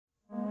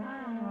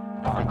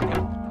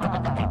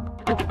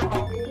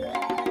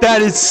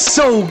That is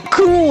so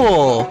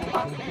cool!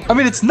 I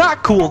mean, it's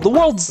not cool. The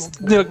world's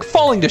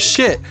falling to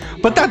shit,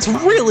 but that's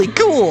really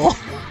cool.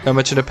 Not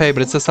much to pay,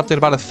 but it says something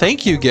about a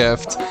thank you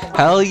gift.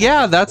 Hell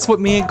yeah, that's what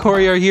me and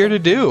Corey are here to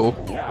do.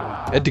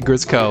 Ed to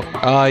Grisco.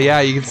 Oh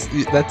yeah, you can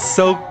see, that's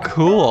so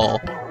cool.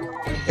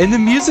 And the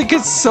music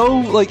is so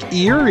like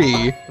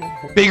eerie.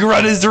 Big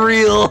Run is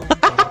real.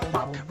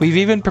 We've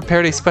even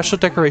prepared a special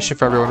decoration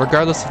for everyone,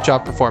 regardless of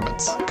job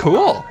performance.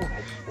 Cool.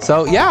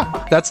 So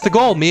yeah, that's the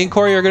goal. Me and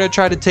Corey are gonna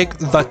try to take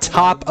the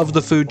top of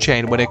the food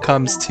chain when it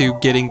comes to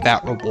getting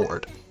that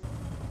reward.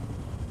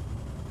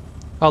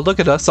 Oh,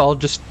 look at us all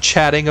just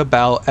chatting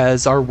about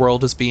as our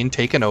world is being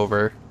taken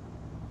over.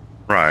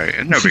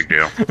 Right, no big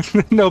deal.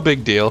 No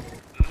big deal.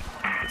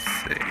 Let's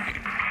see.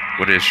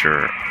 What is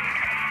your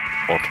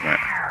ultimate?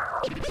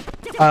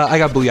 I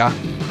got Booyah.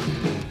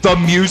 The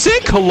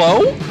music?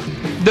 Hello?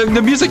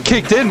 The music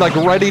kicked in, like,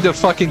 ready to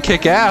fucking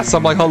kick ass.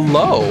 I'm like,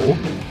 hello?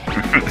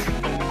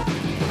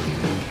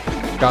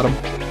 Got him.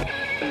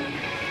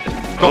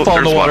 Don't fall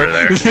in the water.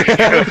 There.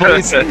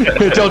 Please,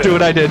 don't do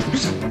what I did.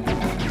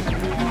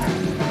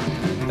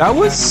 That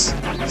was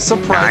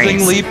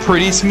surprisingly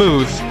pretty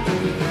smooth.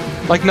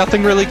 Like,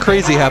 nothing really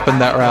crazy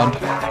happened that round.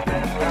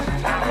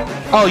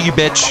 Oh, you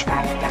bitch.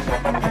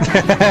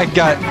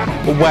 Got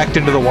whacked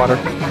into the water.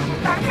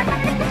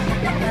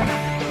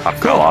 I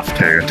fell off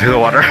to the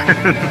water.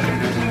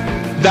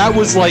 That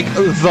was like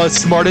the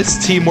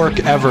smartest teamwork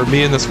ever,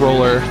 me and this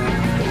roller.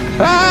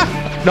 Ah!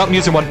 No, I'm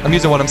using one.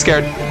 I'm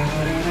scared.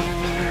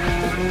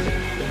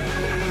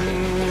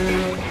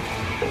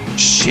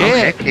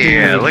 Shit, okay,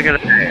 yeah, look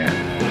at that.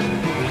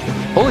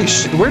 Holy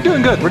shit, we're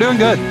doing good.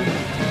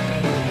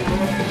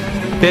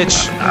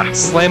 Bitch,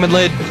 slamming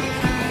lid.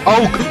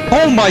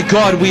 Oh my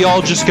god, we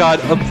all just got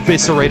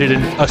eviscerated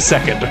in a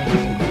second.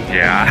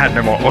 Yeah, I had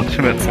no more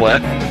ultimates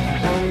left.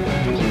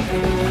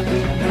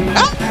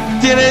 Ah,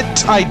 did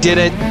it! I did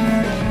it.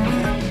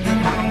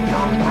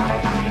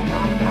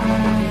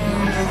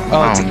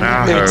 Oh,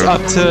 it's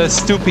up to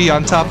Stoopy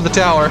on top of the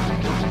tower,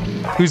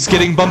 who's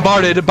getting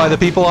bombarded by the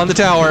people on the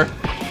tower.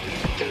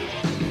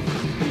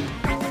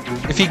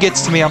 If he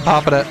gets to me, I'm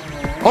popping it.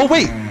 Oh,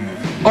 wait!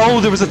 Oh,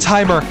 there was a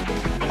timer.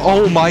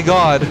 Oh my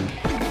god.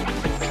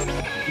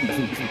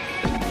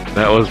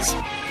 That was...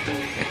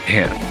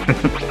 yeah.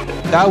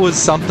 That was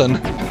something.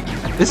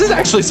 This is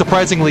actually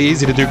surprisingly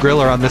easy to do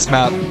Griller on this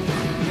map.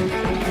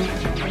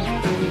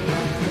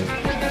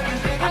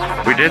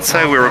 We did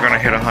say we were going to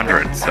hit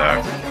 100,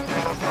 so...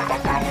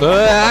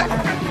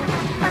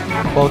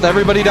 Well, with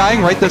everybody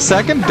dying right this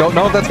second, don't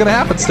know if that's going to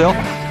happen still.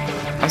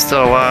 I'm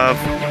still alive.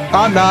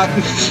 I'm not.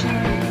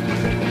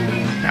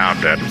 Now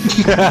I'm dead.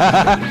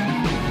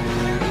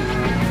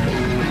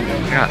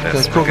 Got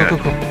this. Cool. We're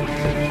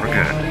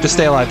good. Just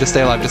stay alive.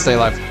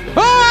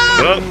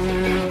 Ah! Oh.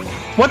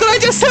 What did I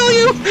just tell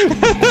you?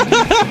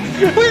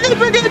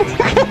 We're good.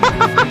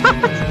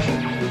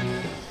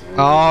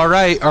 All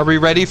right, are we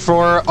ready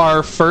for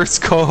our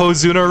first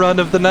Kohozuna run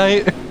of the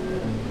night?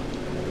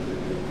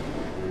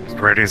 As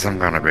ready as I'm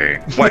gonna be.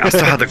 Wait, I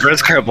still have the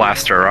Grizzco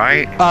blaster,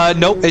 right?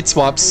 Nope, it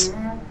swaps.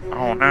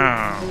 Oh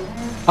no.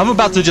 I'm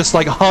about to just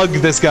like hug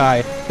this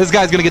guy. This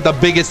guy's gonna get the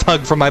biggest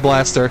hug from my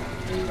blaster.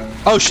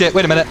 Oh shit,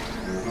 wait a minute.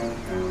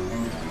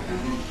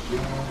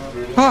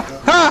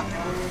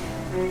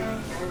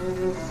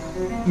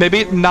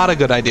 Maybe not a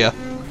good idea.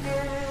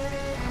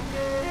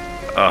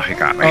 Oh, he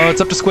got me. Oh, it's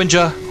up to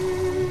Squinja.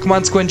 Come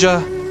on,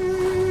 Squinja.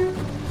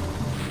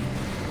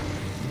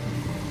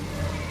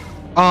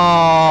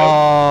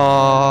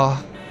 Aww.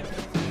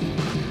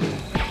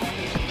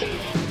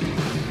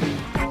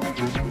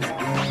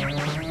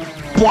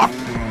 Bwop.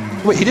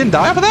 Wait, he didn't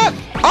die off of that?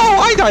 Oh,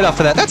 I died off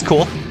of that. That's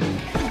cool.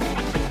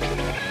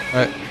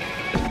 Alright.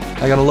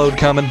 I got a load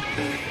coming.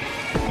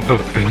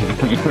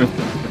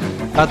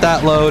 Not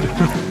that load.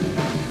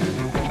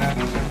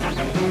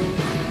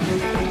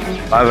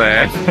 My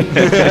bad.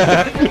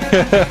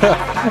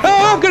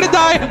 Oh, I'm gonna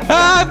die!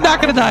 I'm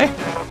not gonna die!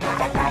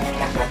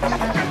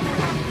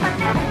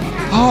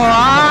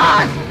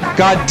 Oh,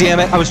 God damn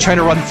it. I was trying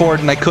to run forward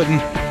and I couldn't.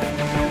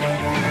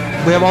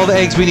 We have all the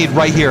eggs we need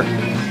right here.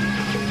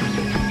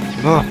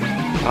 Oh,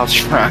 I was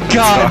trying.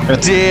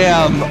 God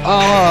damn!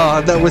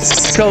 Oh, that was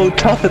so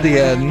tough at the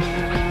end.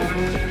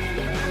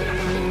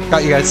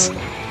 Got you guys.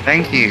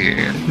 Thank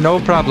you. No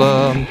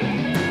problem.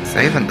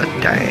 Saving the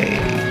day.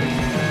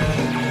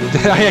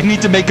 I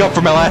need to make up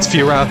for my last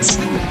few rounds.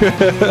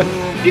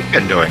 You've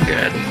been doing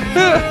good.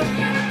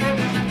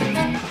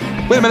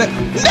 Wait a minute.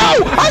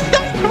 No! I'm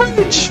not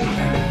rage!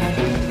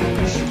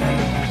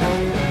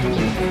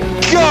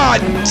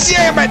 God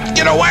damn it!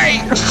 Get away!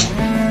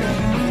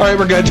 Alright,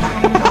 we're good.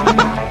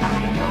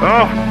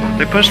 Oh,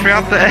 they pushed me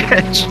off the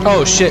edge.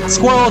 Oh shit.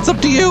 Squirrel, it's up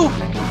to you!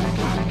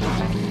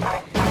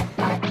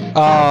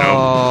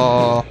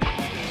 Oh. Nope.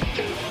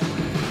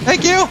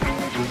 Thank you!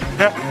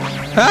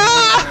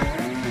 Ah!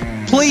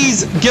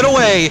 Please, get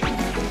away!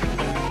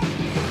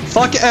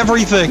 Fuck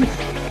everything!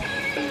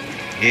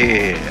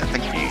 Yeah,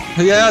 thank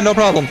you. Yeah, no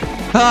problem.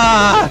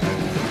 Ah!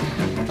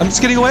 I'm just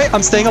getting away.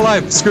 I'm staying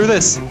alive. Screw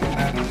this.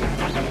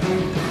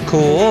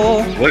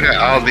 Cool. Look at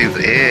all these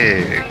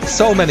eggs.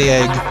 So many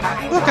egg.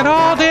 Look at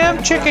all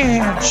them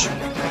chickens.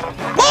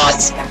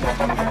 What?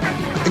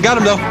 I got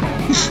him though.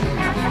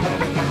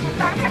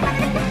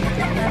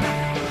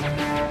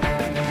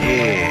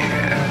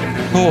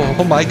 Yeah.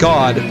 Oh my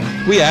god.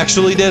 We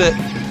actually did it.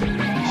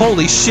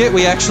 Holy shit,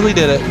 we actually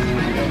did it.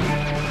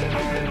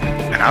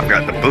 And I've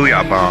got the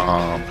booyah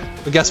bomb.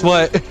 But guess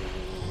what?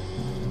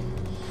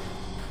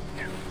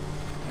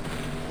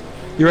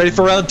 You ready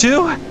for round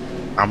 2?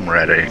 I'm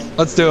ready.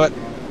 Let's do it.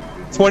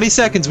 20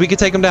 seconds, we can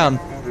take him down.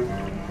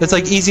 It's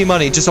like easy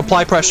money, just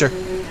apply pressure.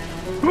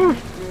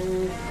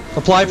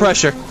 Apply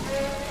pressure.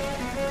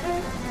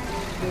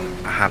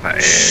 I have an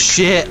egg.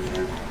 Shit.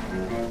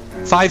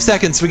 5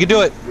 seconds, we can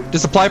do it.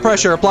 Just apply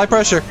pressure, apply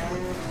pressure.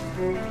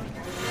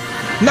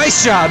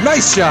 Nice job,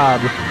 nice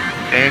job.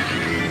 Egg.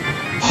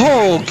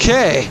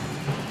 Okay.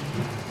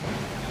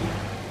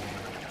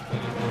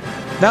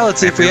 Now let's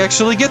see if we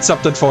actually get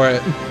something for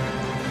it.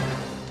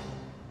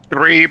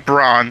 3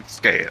 bronze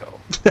scale.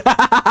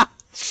 I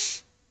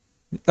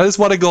just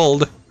want a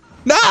gold.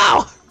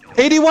 No!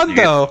 81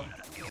 though.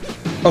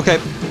 Okay,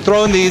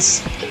 throwing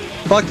these.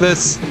 Fuck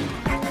this.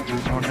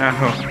 Oh no,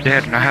 I'm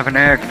dead and I have an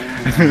egg.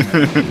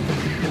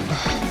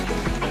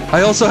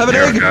 I also have an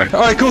There egg. we go.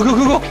 Alright, cool, cool,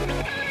 cool, cool.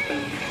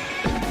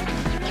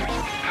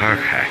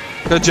 Okay.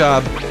 Good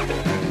job.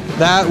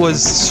 That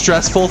was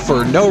stressful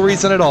for no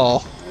reason at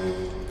all.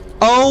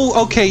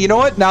 Oh, okay, you know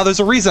what? Now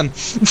there's a reason.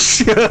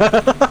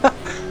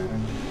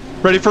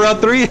 Ready for round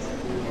 3?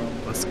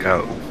 Let's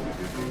go.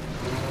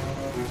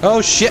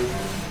 Oh, shit.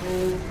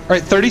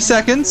 Alright, 30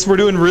 seconds. We're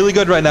doing really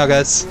good right now,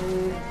 guys.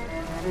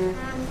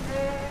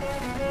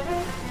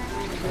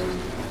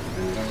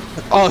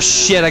 Oh,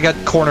 shit, I got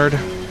cornered.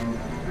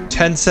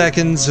 10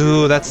 seconds.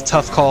 Ooh, that's a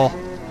tough call.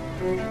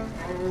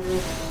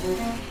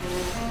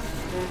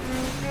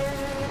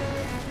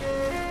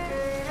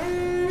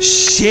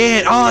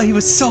 Shit! Oh, he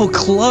was so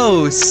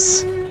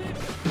close!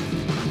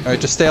 Alright,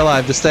 just stay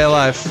alive, just stay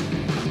alive.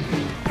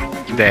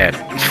 Dead.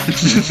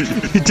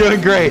 You're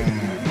doing great.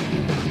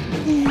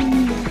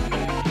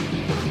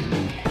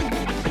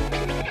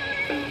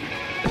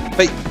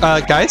 Wait,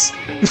 guys?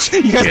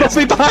 You guys left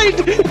me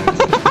behind!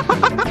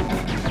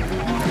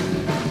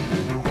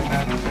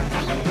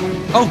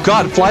 Oh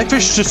god,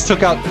 Flyfish just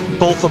took out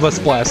both of us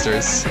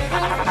blasters.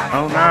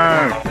 Oh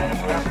no.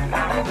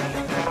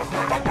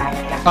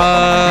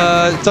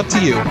 It's up to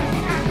you.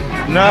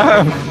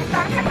 No.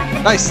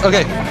 Nice,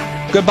 okay.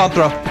 Good bomb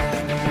throw.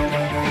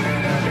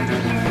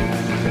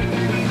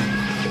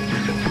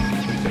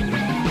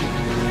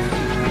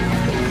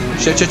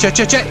 Shit, shit, shit,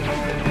 shit, shit!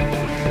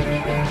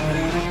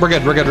 We're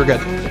good, we're good, we're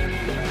good.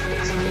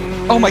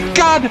 Oh my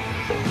god!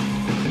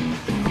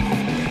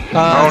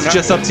 It's no.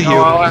 just up to you.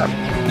 No,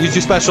 Use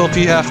your special if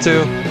you have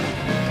to.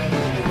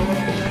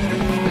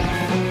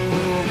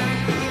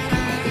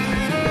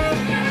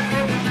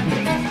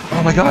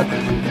 Oh my god.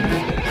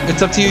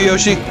 It's up to you,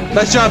 Yoshi.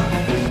 Nice job!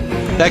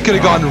 That could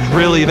have gone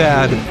really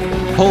bad.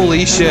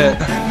 Holy shit.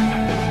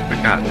 We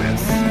got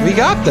this. We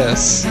got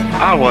this.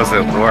 I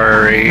wasn't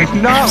worried.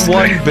 Not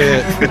one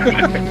bit.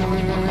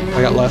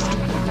 I got left.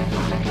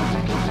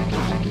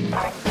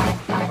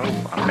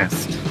 Oh, I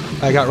missed.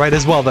 I got right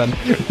as well then.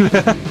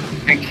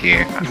 Thank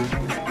you.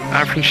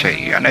 I appreciate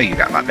you. I know you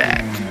got my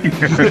back.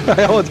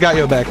 I always got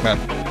your back, man.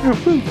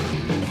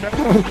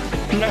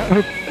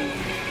 No.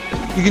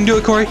 You can do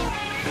it, Corey.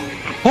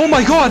 Oh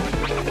my god!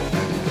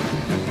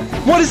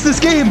 What is this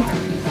game?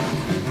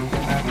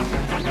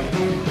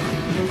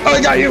 Oh,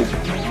 I got you!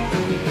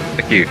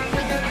 Thank you.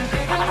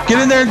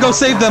 Get in there and go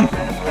save them!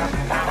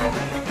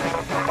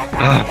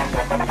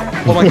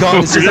 Oh my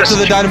god, it's just up to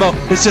the dynamo!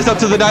 It's just up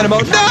to the dynamo!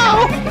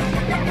 No!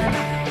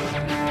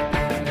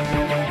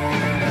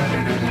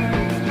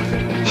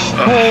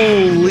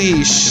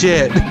 Holy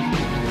shit!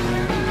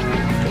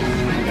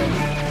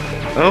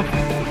 Oh.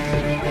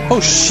 Oh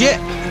shit!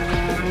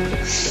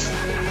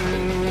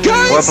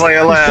 Guys! One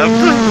player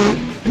left.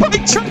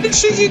 I tried to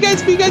shoot you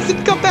guys, but you guys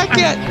didn't come back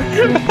yet!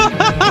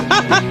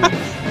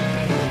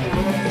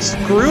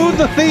 Screw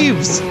the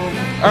thieves!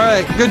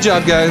 Alright, good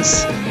job,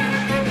 guys.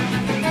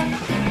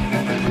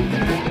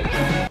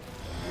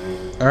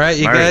 Alright,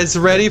 you guys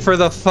ready for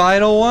the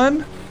final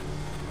one?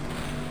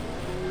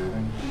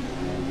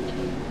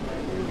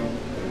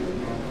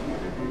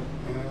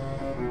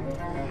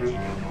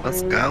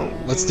 Let's go.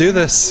 Let's do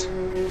this.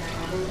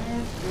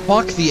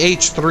 Fuck the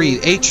H3.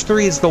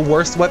 H3 is the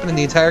worst weapon in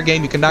the entire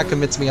game. You cannot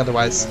convince me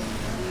otherwise.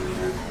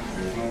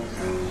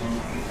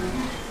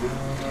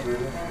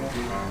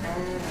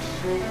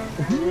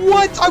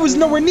 What? I was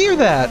nowhere near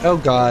that. Oh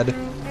god.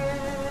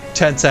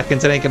 10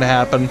 seconds. It ain't gonna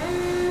happen.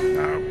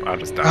 No, I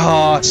just died.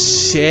 Oh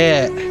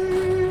shit.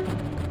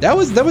 That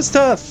was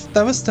tough.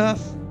 That was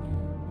tough.